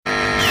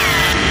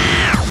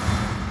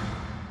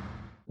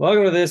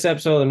Welcome to this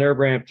episode of the Nerd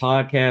Brand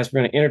Podcast.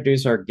 We're going to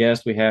introduce our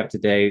guest we have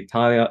today,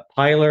 Tyler,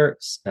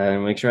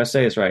 make sure I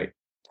say this right,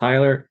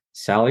 Tyler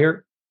Salyer.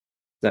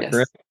 Is that Yes.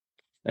 correct?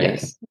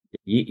 Yes.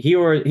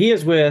 He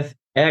is with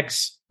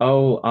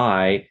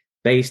XOI,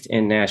 based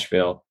in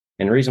Nashville.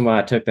 And the reason why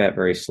I took that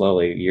very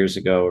slowly years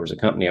ago, there was a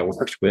company I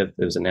worked with.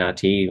 It was an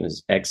IT. It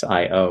was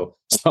XIO.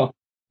 So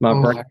my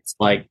Oh, brain's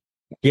like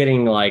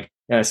getting like,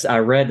 yes, I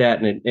read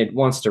that and it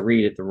wants to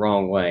read it the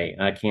wrong way.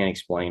 I can't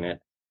explain it.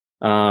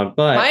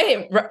 But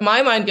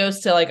my mind goes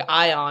to like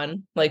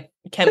ion, like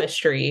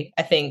chemistry.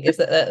 I think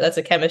that's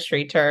a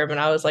chemistry term, and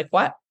I was like,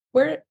 what?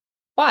 Where?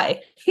 Why?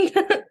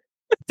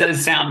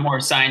 Does sound more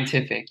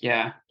scientific.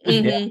 Yeah.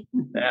 yeah,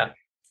 yeah.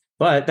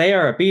 But they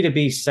are a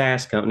B2B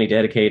SaaS company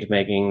dedicated to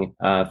making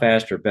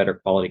faster, better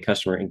quality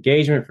customer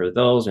engagement for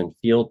those in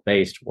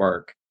field-based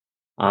work.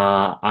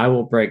 I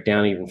will break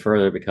down even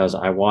further because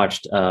I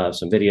watched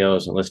some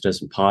videos and listened to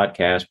some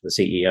podcasts with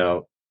the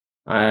CEO.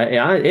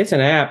 It's an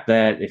app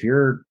that if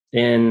you're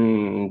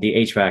in the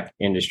HVAC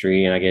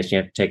industry, and I guess you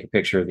have to take a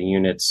picture of the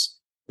units,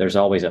 there's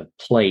always a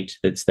plate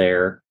that's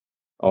there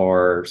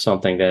or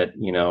something that,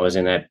 is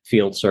in that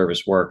field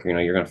service work.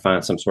 You're going to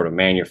find some sort of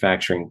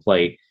manufacturing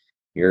plate.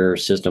 Your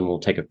system will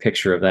take a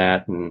picture of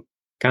that and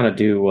kind of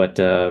do what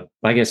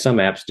I guess some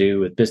apps do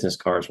with business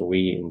cards, where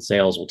we in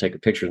sales will take a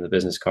picture of the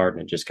business card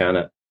and it just kind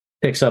of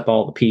picks up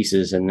all the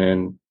pieces, and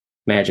then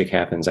magic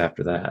happens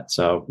after that.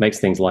 So it makes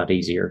things a lot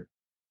easier.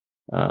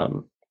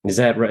 Is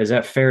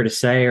that fair to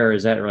say, or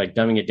is that like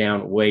dumbing it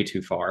down way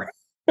too far?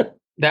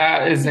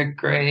 That is a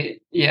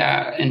great,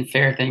 and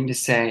fair thing to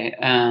say.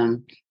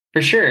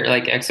 For sure,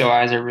 like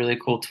XOI is a really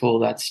cool tool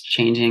that's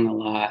changing a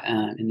lot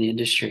in the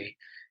industry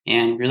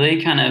and really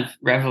kind of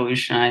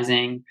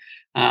revolutionizing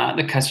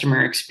the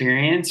customer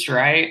experience,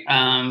 right?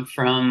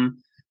 From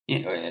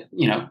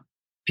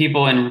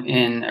people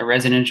in a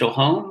residential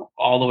home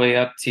all the way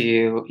up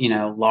to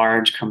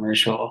large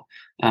commercial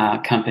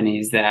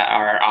companies that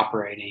are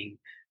operating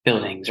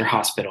buildings or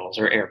hospitals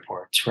or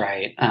airports,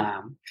 right?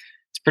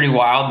 It's pretty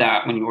wild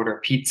that when you order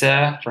a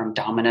pizza from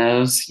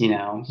Domino's,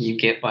 you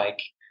get like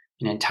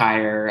an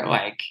entire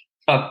like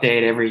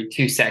update every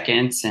 2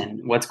 seconds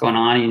and what's going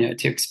on,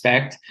 to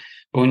expect.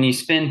 But when you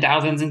spend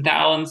thousands and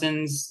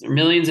thousands,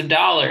 millions of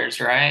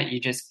dollars, right, you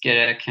just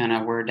get a kind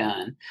of we're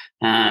done.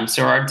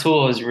 So our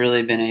tool has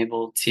really been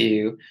able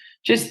to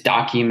just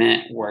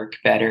document work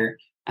better.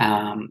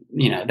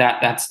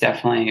 That's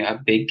definitely a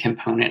big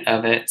component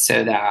of it,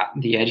 so that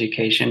the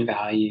education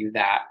value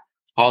that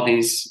all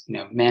these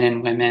men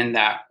and women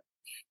that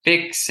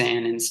fix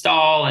and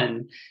install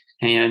and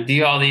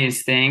do all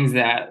these things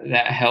that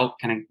help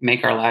kind of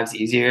make our lives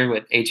easier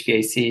with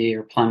HVAC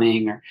or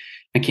plumbing or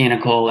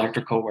mechanical,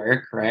 electrical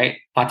work, right?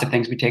 Lots of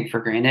things we take for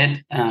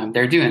granted.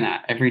 They're doing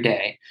that every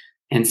day.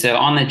 And so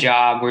on the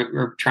job,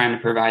 we're trying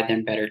to provide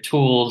them better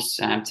tools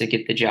to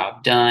get the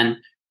job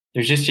done.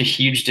 There's just a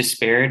huge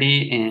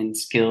disparity in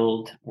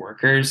skilled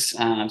workers.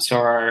 So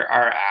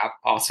our app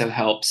also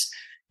helps,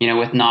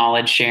 with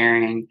knowledge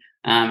sharing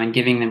and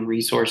giving them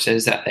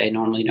resources that they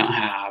normally don't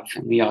have.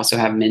 And we also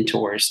have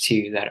mentors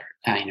too that are,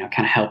 kind of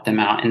help them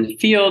out in the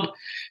field.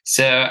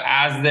 So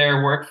as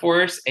their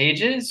workforce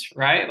ages,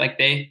 right, like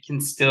they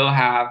can still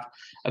have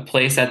a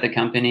place at the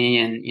company,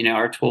 and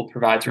our tool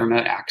provides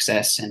remote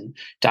access and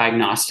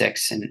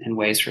diagnostics and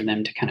ways for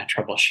them to kind of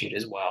troubleshoot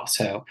as well.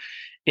 So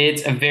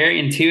it's a very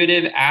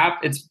intuitive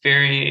app. It's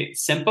very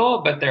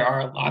simple, but there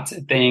are lots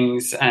of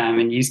things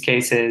and use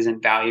cases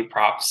and value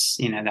props,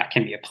 that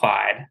can be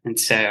applied. And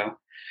so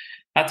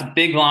that's a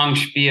big long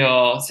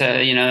spiel. So,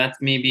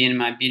 that's me being in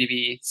my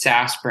B2B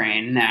SaaS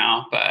brain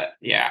now. But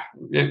yeah,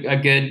 a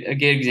good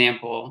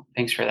example.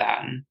 Thanks for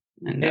that.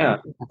 And Yeah.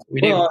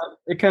 we do.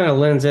 It kind of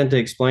lends into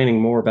explaining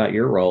more about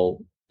your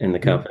role in the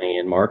company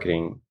and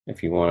marketing,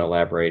 if you want to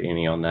elaborate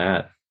any on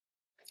that.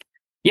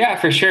 Yeah,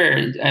 for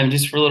sure.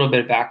 Just for a little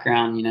bit of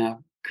background,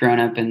 grown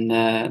up in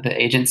the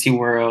agency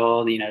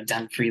world,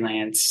 done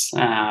freelance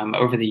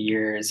over the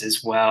years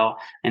as well,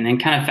 and then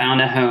kind of found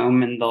a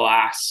home in the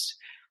last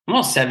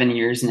almost 7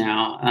 years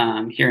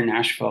now here in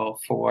Nashville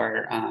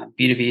for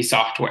B2B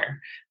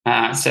software.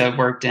 So I've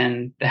worked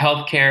in the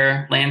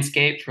healthcare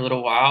landscape for a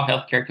little while,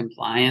 healthcare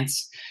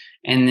compliance,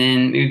 and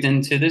then moved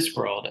into this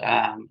world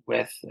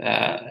with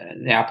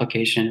the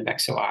application of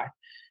XOI.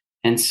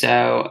 And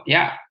so,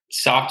 yeah,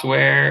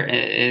 software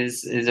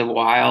is a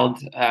wild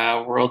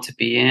world to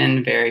be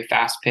in, very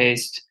fast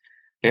paced,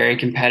 very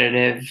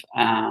competitive.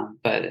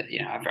 But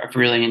I've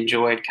really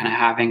enjoyed kind of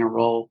having a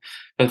role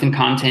both in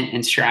content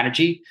and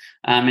strategy,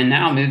 and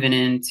now moving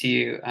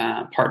into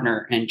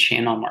partner and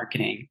channel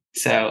marketing.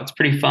 So it's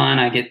pretty fun.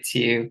 I get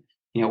to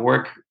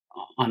work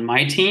on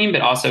my team,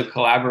 but also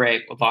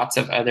collaborate with lots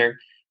of other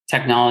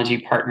technology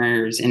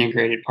partners,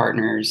 integrated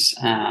partners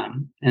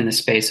in the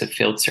space of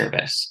field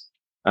service.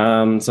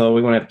 So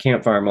we want to have a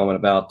campfire moment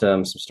about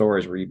some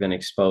stories where you've been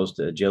exposed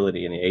to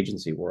agility in the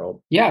agency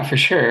world. Yeah, for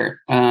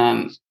sure.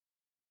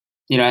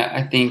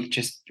 I think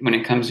just when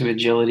it comes to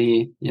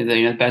agility,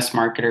 the best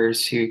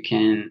marketers who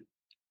can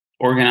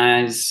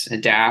organize,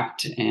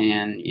 adapt,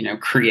 and,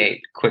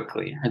 create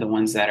quickly are the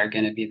ones that are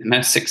going to be the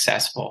most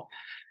successful.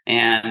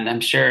 And I'm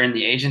sure in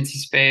the agency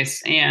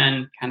space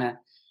and kind of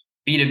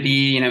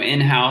B2B,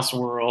 in-house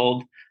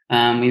world,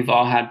 we've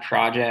all had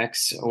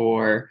projects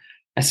or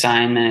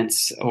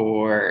assignments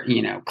or,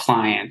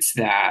 clients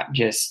that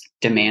just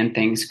demand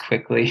things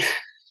quickly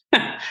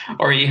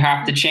or you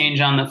have to change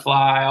on the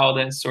fly, all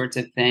those sorts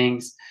of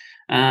things.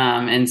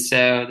 And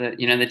so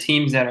the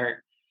teams that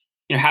are,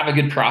 have a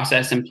good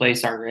process in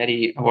place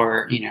already,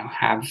 or,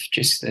 have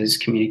just those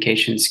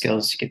communication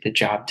skills to get the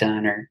job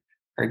done,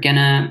 are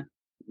gonna,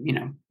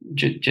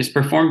 just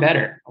perform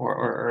better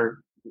or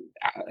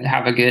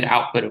have a good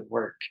output of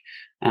work.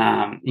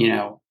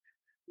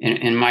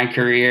 In my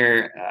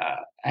career,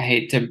 I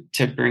hate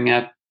to bring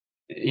up,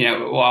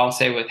 I'll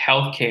say with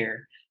healthcare,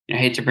 I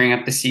hate to bring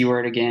up the C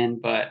word again,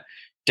 but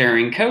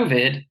during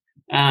COVID,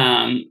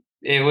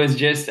 it was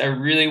just a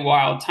really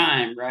wild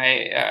time,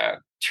 right?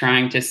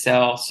 Trying to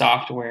sell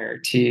software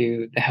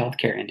to the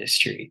healthcare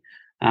industry.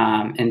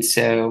 And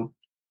so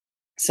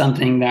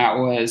something that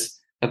was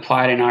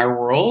applied in our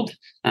world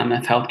of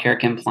healthcare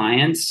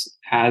compliance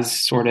as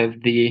sort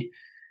of the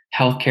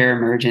healthcare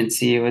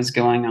emergency was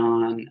going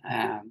on,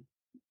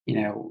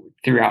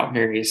 throughout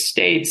various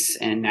states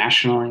and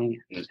nationally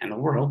and the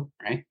world,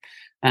 right?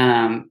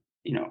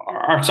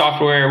 Our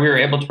software, we were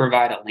able to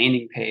provide a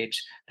landing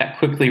page that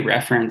quickly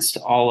referenced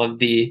all of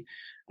the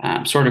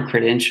sort of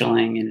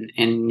credentialing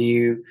and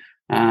new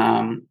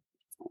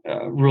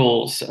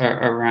rules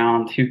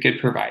around who could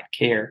provide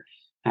care.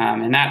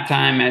 And that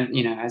time,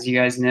 as you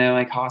guys know,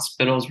 like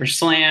hospitals were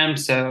slammed,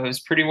 so it was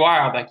pretty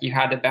wild. Like you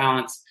had to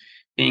balance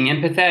being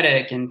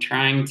empathetic and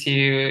trying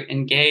to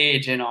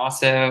engage and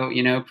also,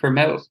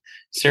 promote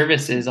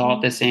services all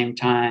at the same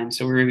time.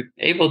 So we were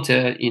able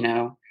to,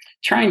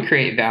 try and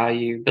create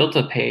value, built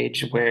a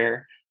page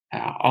where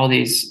all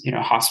these,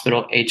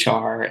 hospital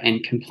HR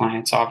and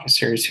compliance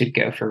officers could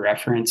go for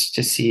reference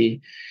to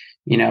see,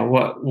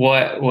 what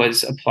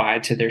was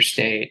applied to their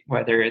state,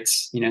 whether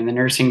it's, the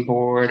nursing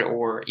board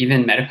or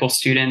even medical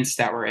students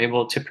that were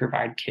able to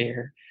provide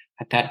care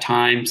at that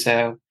time.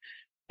 So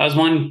that was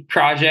one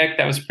project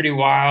that was pretty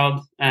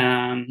wild.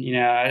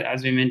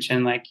 As we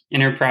mentioned, like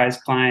enterprise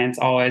clients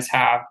always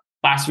have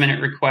last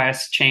minute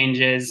requests,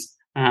 changes,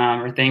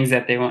 or things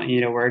that they want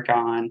you to work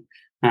on.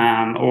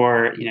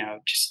 Or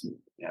just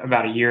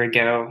about a year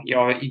ago,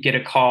 you get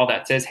a call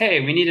that says,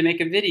 "Hey, we need to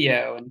make a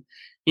video and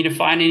need to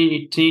fly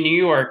to New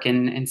York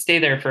and stay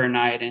there for a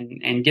night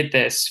and get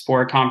this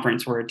for a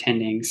conference we're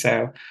attending."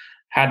 So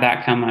had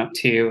that come up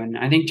too. And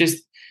I think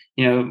just,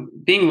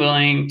 being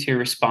willing to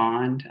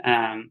respond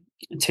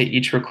to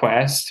each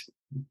request,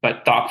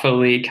 but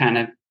thoughtfully kind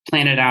of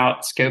plan it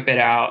out, scope it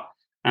out,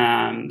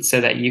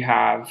 so that you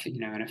have,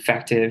 an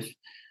effective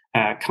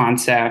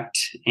concept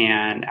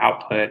and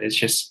output is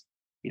just,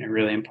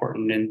 really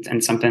important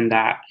and something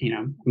that,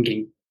 I'm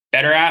getting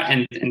better at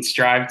and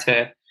strive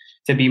to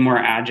be more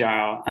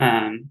agile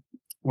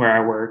where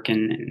I work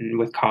and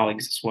with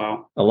colleagues as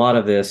well. A lot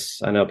of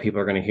this, I know people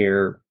are going to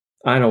hear.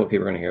 I know what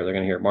people are going to hear. They're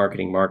going to hear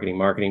marketing, marketing,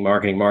 marketing,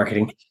 marketing,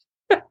 marketing.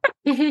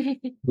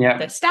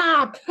 Yeah.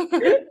 Stop.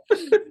 You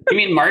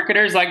mean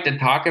marketers like to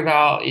talk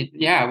about?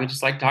 Yeah, we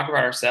just like to talk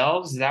about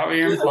ourselves. Is that what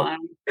you're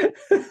implying?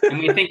 And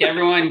we think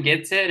everyone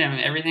gets it and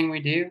everything we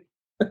do.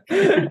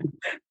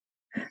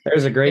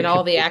 There's a great and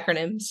all the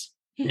acronyms.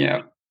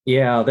 Yeah.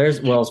 Yeah.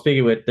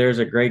 Speaking of it, there's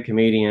a great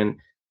comedian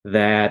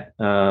that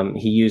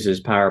he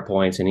uses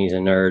PowerPoints and he's a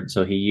nerd.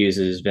 So he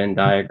uses Venn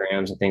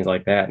diagrams and things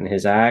like that in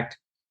his act.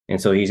 And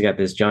so he's got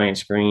this giant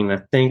screen. I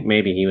think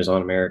maybe he was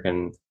on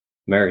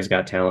America's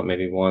Got Talent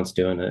maybe once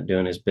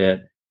doing his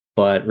bit.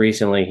 But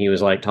recently he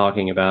was like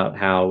talking about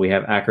how we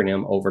have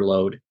acronym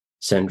overload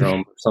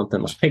syndrome or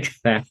something like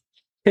that.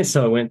 And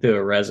so I went through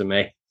a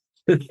resume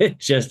that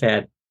just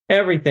had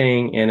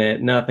everything in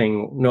it,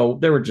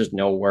 there were just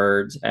no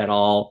words at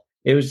all.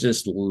 It was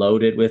just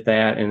loaded with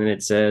that. And then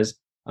it says,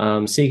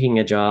 seeking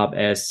a job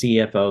as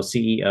CFO,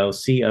 CEO,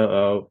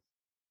 COO,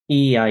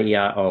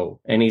 EIEIO.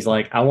 And he's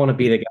like, I want to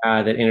be the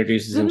guy that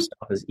introduces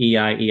himself as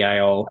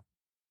EIEIO.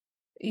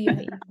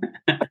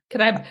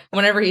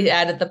 Whenever he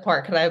added the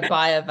part, could I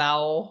buy a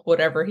vowel?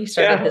 Whatever he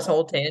started his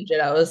whole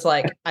tangent, I was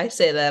like, I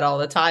say that all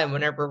the time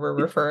whenever we're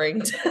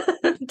referring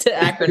to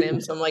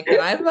acronyms. I'm like, can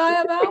I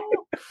buy a vowel?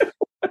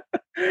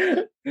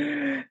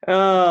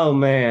 Oh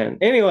man.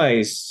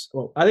 Anyways,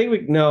 well, I think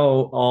we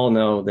all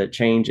know that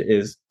change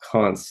is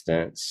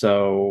constant.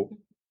 So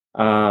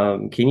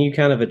can you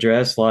kind of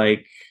address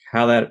like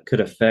how that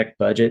could affect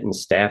budget and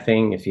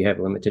staffing if you have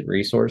limited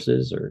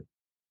resources or?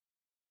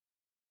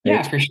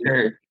 Yeah, for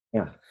sure.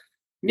 Yeah.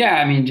 Yeah,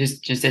 I mean,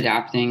 just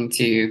adapting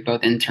to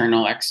both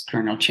internal,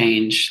 external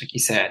change, like you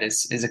said,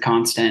 is a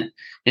constant,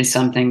 is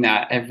something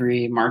that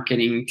every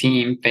marketing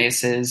team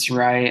faces,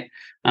 right?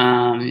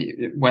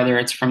 Whether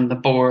it's from the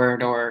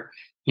board or,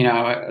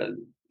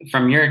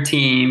 from your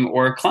team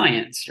or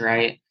clients,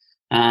 right?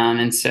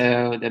 And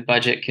so the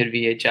budget could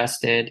be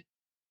adjusted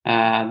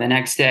the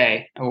next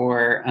day,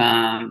 or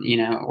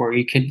or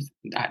you could.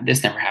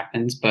 This never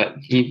happens, but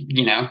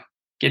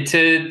get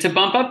to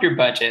bump up your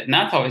budget, and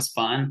that's always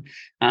fun.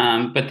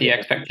 But the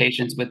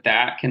expectations with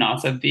that can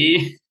also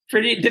be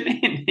pretty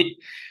demanding,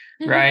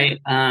 right?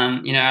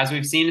 As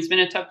we've seen, it's been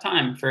a tough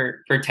time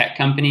for tech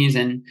companies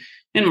and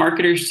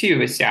marketers too,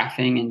 with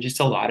staffing and just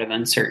a lot of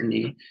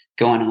uncertainty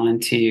going on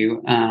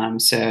too.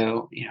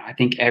 So I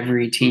think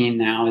every team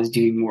now is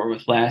doing more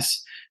with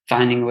less,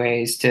 finding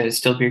ways to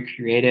still be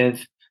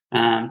creative,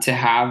 to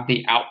have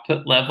the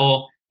output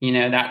level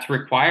that's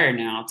required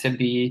now to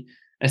be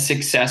a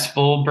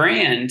successful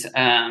brand,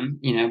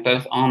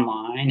 both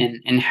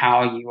online and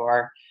how you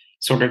are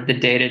sort of the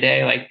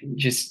day-to-day, like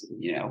just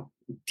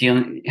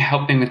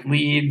helping with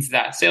leads,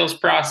 that sales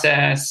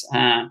process,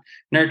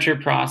 nurture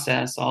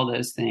process, all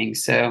those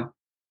things. So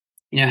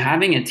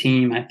having a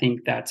team, I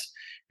think that's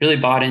really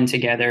bought in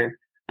together,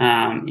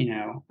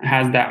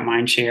 has that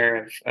mind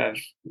share of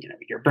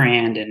your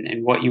brand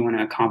and what you want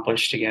to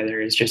accomplish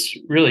together is just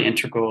really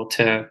integral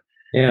to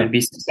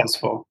be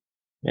successful.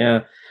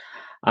 Yeah.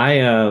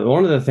 I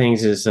one of the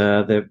things is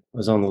that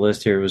was on the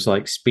list here was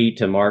like speed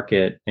to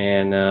market,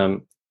 and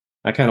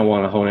I kind of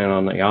want to hone in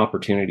on the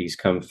opportunities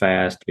come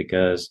fast,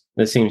 because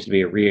this seems to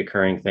be a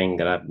reoccurring thing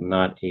that I'm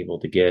not able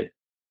to get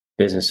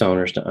business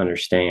owners to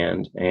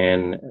understand,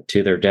 and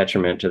to their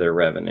detriment to their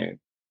revenue.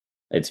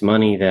 It's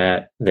money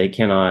that they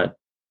cannot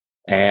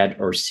add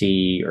or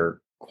see or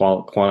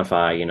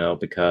quantify,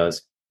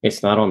 because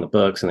it's not on the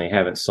books and they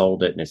haven't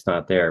sold it and it's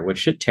not there, which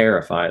should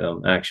terrify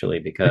them actually,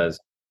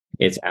 because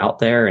it's out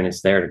there and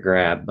it's there to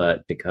grab,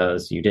 but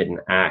because you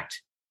didn't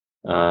act,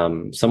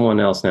 someone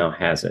else now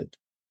has it.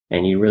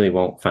 And you really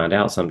won't find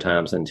out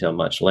sometimes until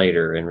much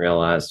later and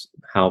realize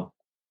how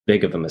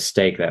big of a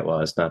mistake that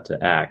was not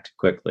to act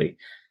quickly.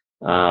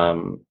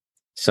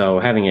 So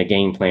having a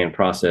game plan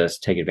process,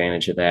 take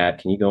advantage of that.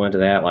 Can you go into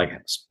that? Like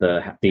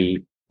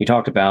you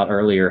talked about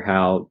earlier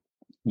how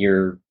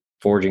you're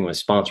forging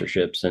with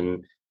sponsorships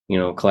and,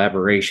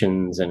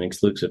 collaborations and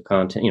exclusive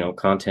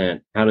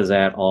content. How does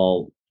that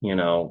all,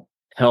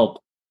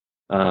 help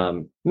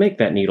make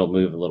that needle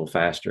move a little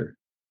faster?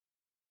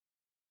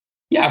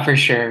 Yeah, for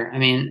sure. I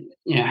mean,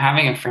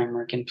 having a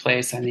framework in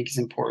place, I think, is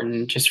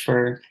important just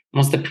for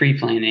almost the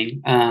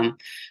pre-planning,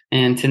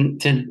 and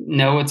to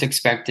know what's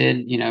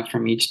expected,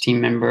 from each team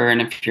member,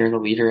 and if you're the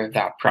leader of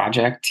that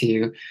project,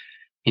 to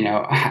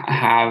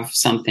have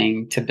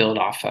something to build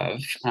off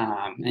of,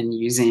 and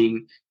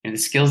using the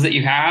skills that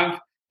you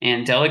have,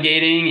 and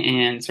delegating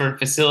and sort of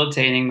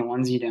facilitating the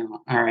ones you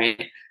don't. All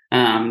right,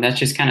 that's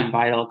just kind of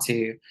vital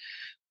to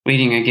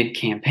leading a good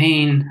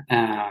campaign,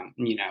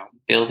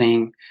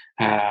 building,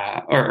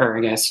 or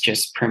I guess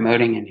just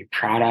promoting a new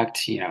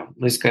product,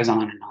 list goes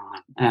on and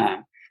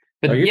on.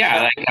 But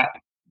yeah,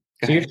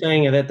 so you're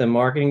saying that the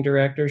marketing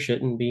director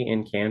shouldn't be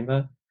in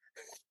Canva?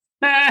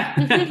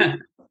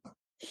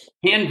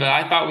 Canva,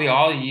 I thought we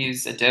all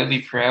use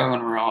Adobe Pro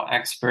and we're all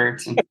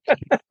experts. And,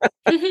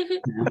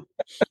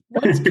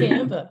 What's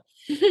Canva?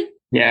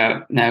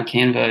 Yeah, no,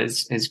 Canva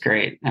is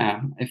great.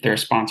 If they're a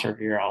sponsor of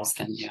your all's,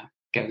 then yeah,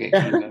 go get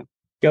Canva.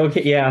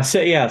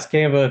 So yes,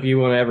 Canva. If you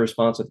want to ever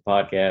sponsor the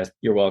podcast,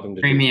 you're welcome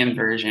to premium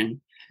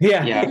version.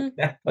 Yeah.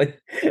 Yeah. But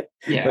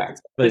no,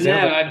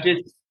 I've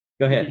just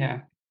go ahead.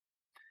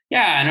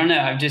 Yeah, I don't know.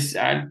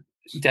 I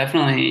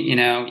definitely,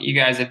 you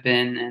guys have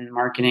been in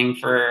marketing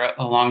for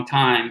a long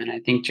time, and I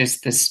think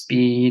just the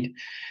speed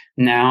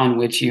now in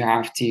which you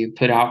have to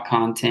put out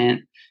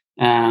content,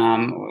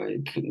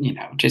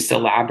 just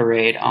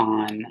elaborate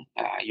on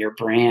your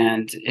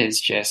brand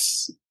is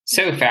just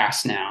so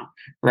fast now,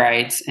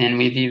 right? And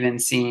we've even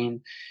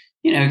seen,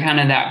 kind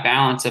of that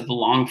balance of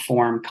long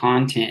form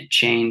content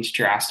change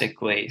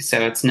drastically. So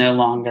it's no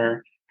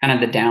longer kind of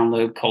the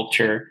download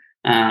culture,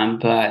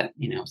 but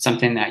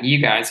something that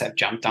you guys have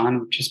jumped on,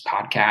 which is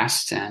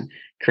podcasts and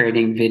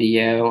creating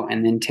video,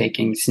 and then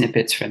taking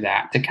snippets for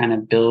that to kind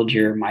of build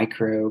your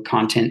micro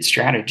content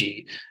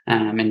strategy,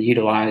 and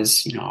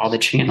utilize all the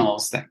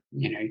channels that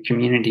your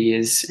community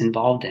is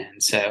involved in.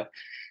 So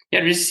yeah,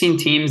 I've just seen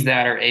teams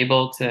that are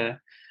able to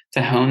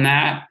hone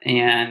that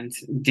and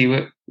do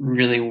it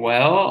really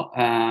well,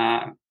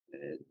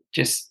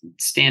 just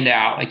stand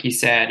out, like you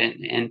said,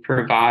 and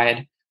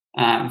provide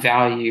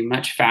value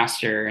much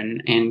faster,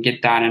 and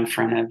get that in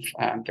front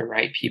of the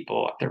right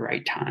people at the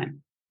right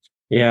time.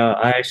 Yeah,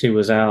 I actually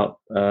was out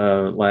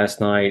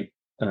last night,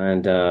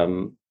 and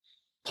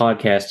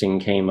podcasting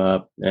came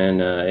up,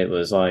 and it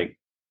was like,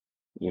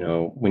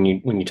 when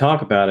you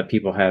talk about it,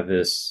 people have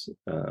this,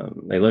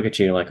 they look at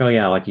you like, oh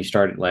yeah, like you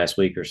started last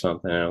week or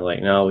something. And I'm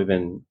like, no, I've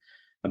been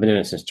doing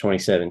it since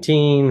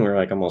 2017. We're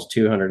like almost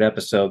 200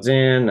 episodes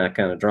in. I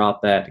kind of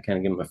dropped that to kind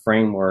of give them a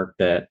framework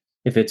that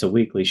if it's a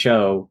weekly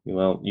show,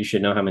 well, you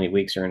should know how many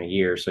weeks are in a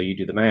year. So you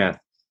do the math.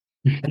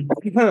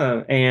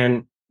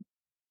 And,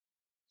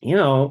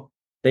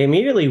 they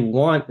immediately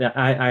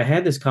I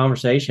had this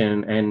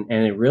conversation, and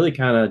it really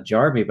kind of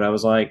jarred me, but I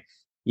was like,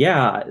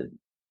 yeah,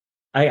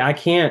 I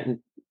can't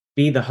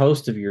be the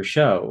host of your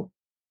show.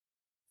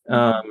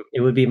 It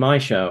would be my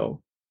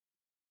show.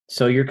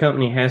 So your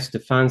company has to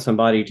find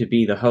somebody to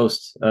be the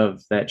host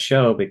of that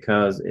show,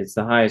 because it's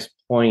the highest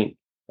point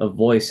of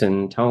voice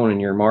and tone in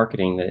your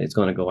marketing that it's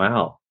going to go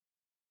out.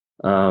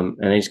 And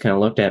they just kind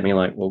of looked at me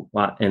like, well,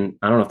 what? And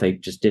I don't know if they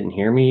just didn't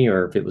hear me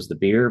or if it was the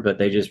beer, but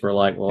they just were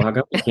like, well, how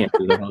come you can't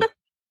do the host?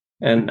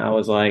 And I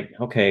was like,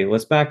 okay,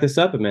 let's back this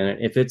up a minute.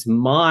 If it's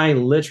my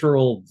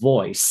literal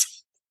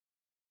voice,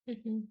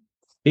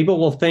 people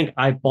will think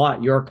I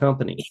bought your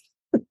company.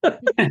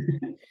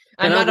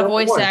 I'm not a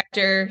voice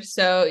actor,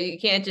 so you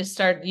can't just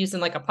start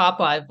using like a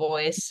Popeye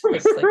voice.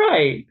 Like,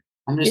 right.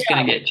 I'm just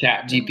going to get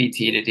Chat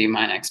GPT to do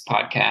my next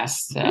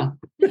podcast. So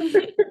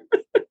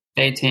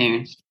stay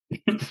tuned.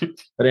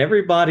 But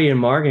everybody in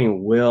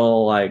marketing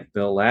they'll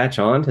latch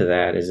onto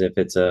that as if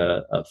it's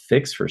a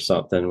fix for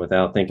something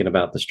without thinking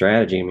about the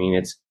strategy. I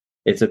mean,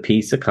 it's a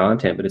piece of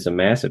content, but it's a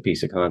massive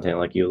piece of content,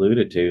 like you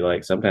alluded to.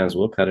 Like sometimes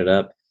we'll cut it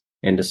up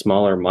into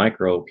smaller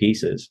micro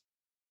pieces.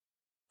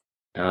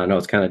 I know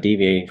it's kind of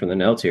deviating from the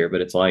notes here,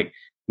 but it's like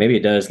maybe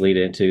it does lead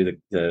into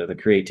the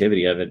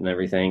creativity of it and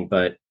everything.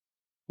 But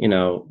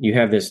you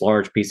have this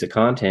large piece of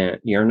content.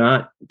 You're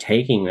not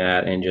taking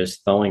that and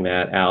just throwing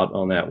that out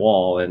on that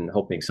wall and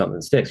hoping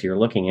something sticks. You're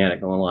looking at it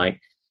going like,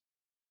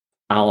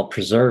 I'll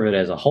preserve it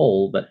as a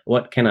whole, but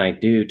what can I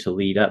do to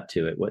lead up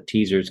to it? What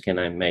teasers can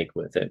I make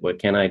with it? What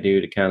can I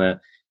do to kind of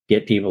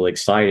get people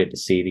excited to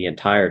see the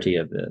entirety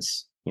of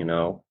this,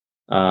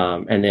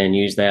 and then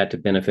use that to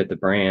benefit the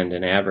brand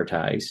and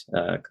advertise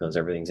because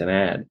everything's an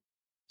ad.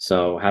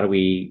 So how do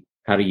you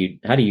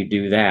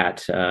do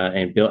that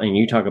and build? And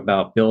you talk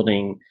about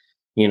building,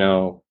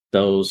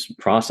 those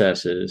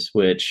processes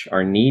which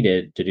are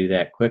needed to do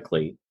that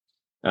quickly.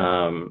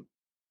 I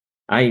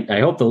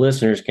hope the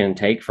listeners can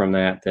take from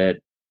that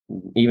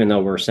even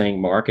though we're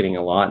saying marketing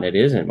a lot and it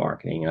isn't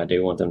marketing, I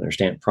do want them to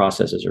understand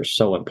processes are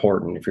so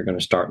important if you're going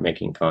to start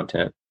making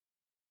content.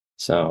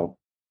 So,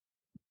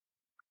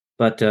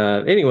 but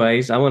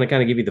anyways, I want to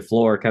kind of give you the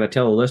floor, kind of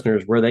tell the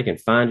listeners where they can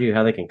find you,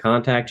 how they can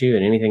contact you,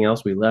 and anything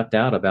else we left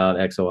out about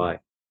XOI.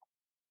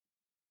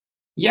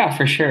 Yeah,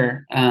 for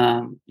sure.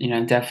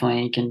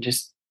 Definitely you can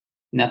just,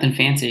 nothing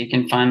fancy. You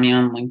can find me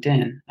on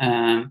LinkedIn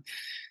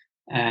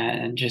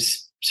and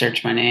just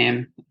search my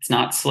name. It's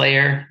not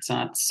Slayer. It's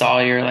not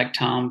Salyer like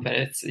Tom, but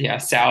it's,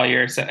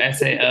 Salyer. So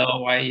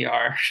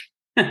Salyer,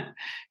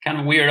 kind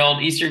of weird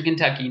old Eastern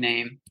Kentucky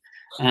name.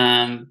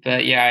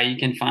 But yeah, you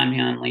can find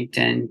me on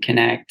LinkedIn,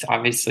 Connect,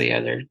 obviously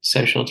other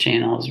social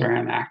channels where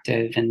I'm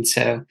active. And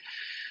so,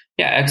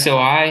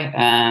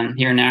 XOI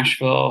here in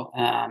Nashville,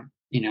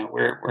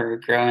 we're a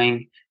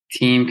growing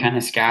team kind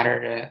of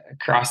scattered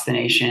across the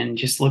nation,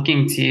 just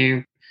looking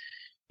to,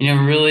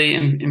 really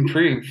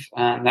improve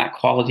that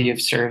quality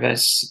of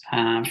service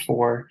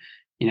for,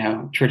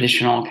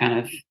 traditional kind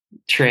of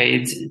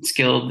trades,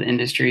 skilled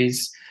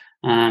industries.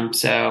 I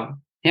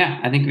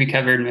think we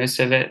covered most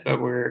of it, but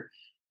we're,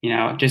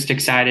 just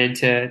excited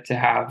to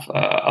have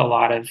a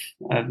lot of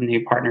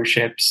new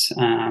partnerships,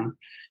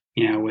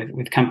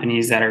 with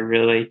companies that are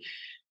really,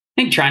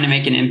 I think, trying to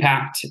make an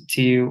impact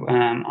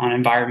on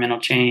environmental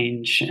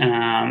change.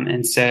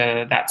 And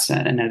so that's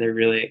another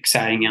really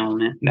exciting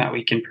element that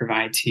we can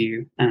provide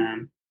to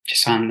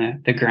just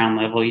on the ground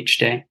level each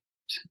day.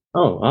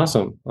 Oh,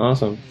 awesome.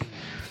 Awesome.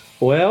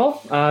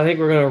 Well, I think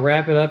we're going to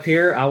wrap it up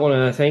here. I want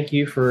to thank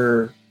you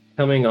for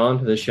coming on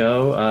to the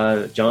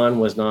show. John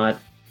was not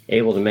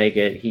able to make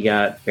it. He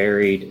got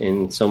buried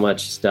in so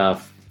much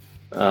stuff.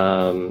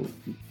 We'll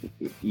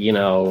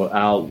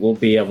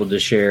be able to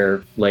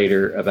share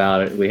later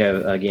about it. We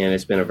have, again,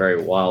 it's been a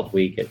very wild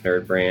week at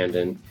Nerd Brand,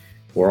 and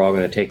we're all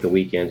going to take the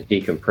weekend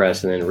to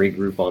decompress and then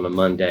regroup on a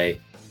Monday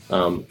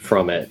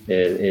from it.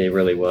 It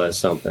really was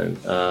something.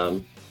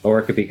 Or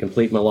it could be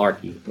complete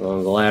malarkey.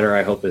 Well, the latter,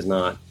 I hope, is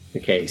not the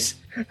case.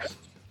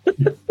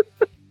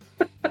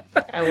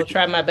 I will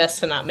try my best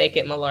to not make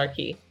it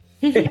malarkey.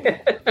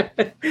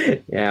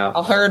 Yeah.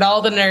 I'll herd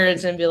all the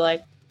nerds and be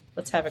like,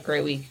 let's have a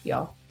great week,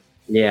 y'all.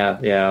 Yeah.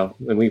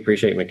 And we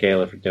appreciate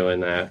Michaela for doing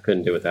that.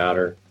 Couldn't do without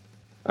her.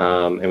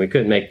 And we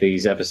couldn't make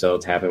these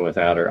episodes happen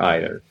without her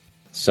either.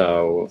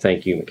 So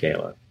thank you,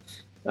 Michaela.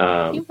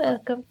 You're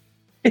welcome.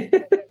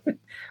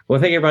 Well,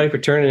 thank everybody for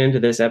turning into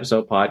this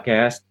episode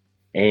podcast.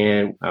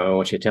 And I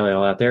want you to tell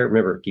y'all out there,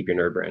 remember, keep your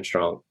nerd brand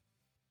strong.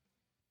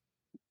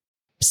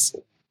 Psst.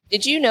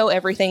 Did you know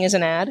everything is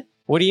an ad?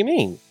 What do you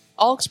mean?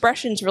 All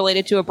expressions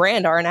related to a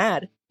brand are an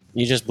ad.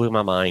 You just blew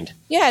my mind.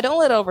 Yeah, don't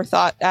let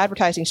overthought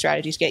advertising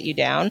strategies get you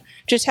down.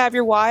 Just have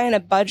your why and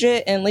a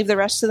budget and leave the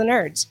rest to the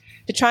nerds.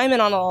 To chime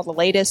in on all the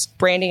latest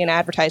branding and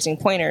advertising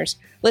pointers,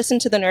 listen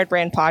to the Nerd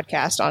Brand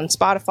podcast on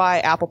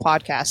Spotify, Apple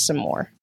Podcasts, and more.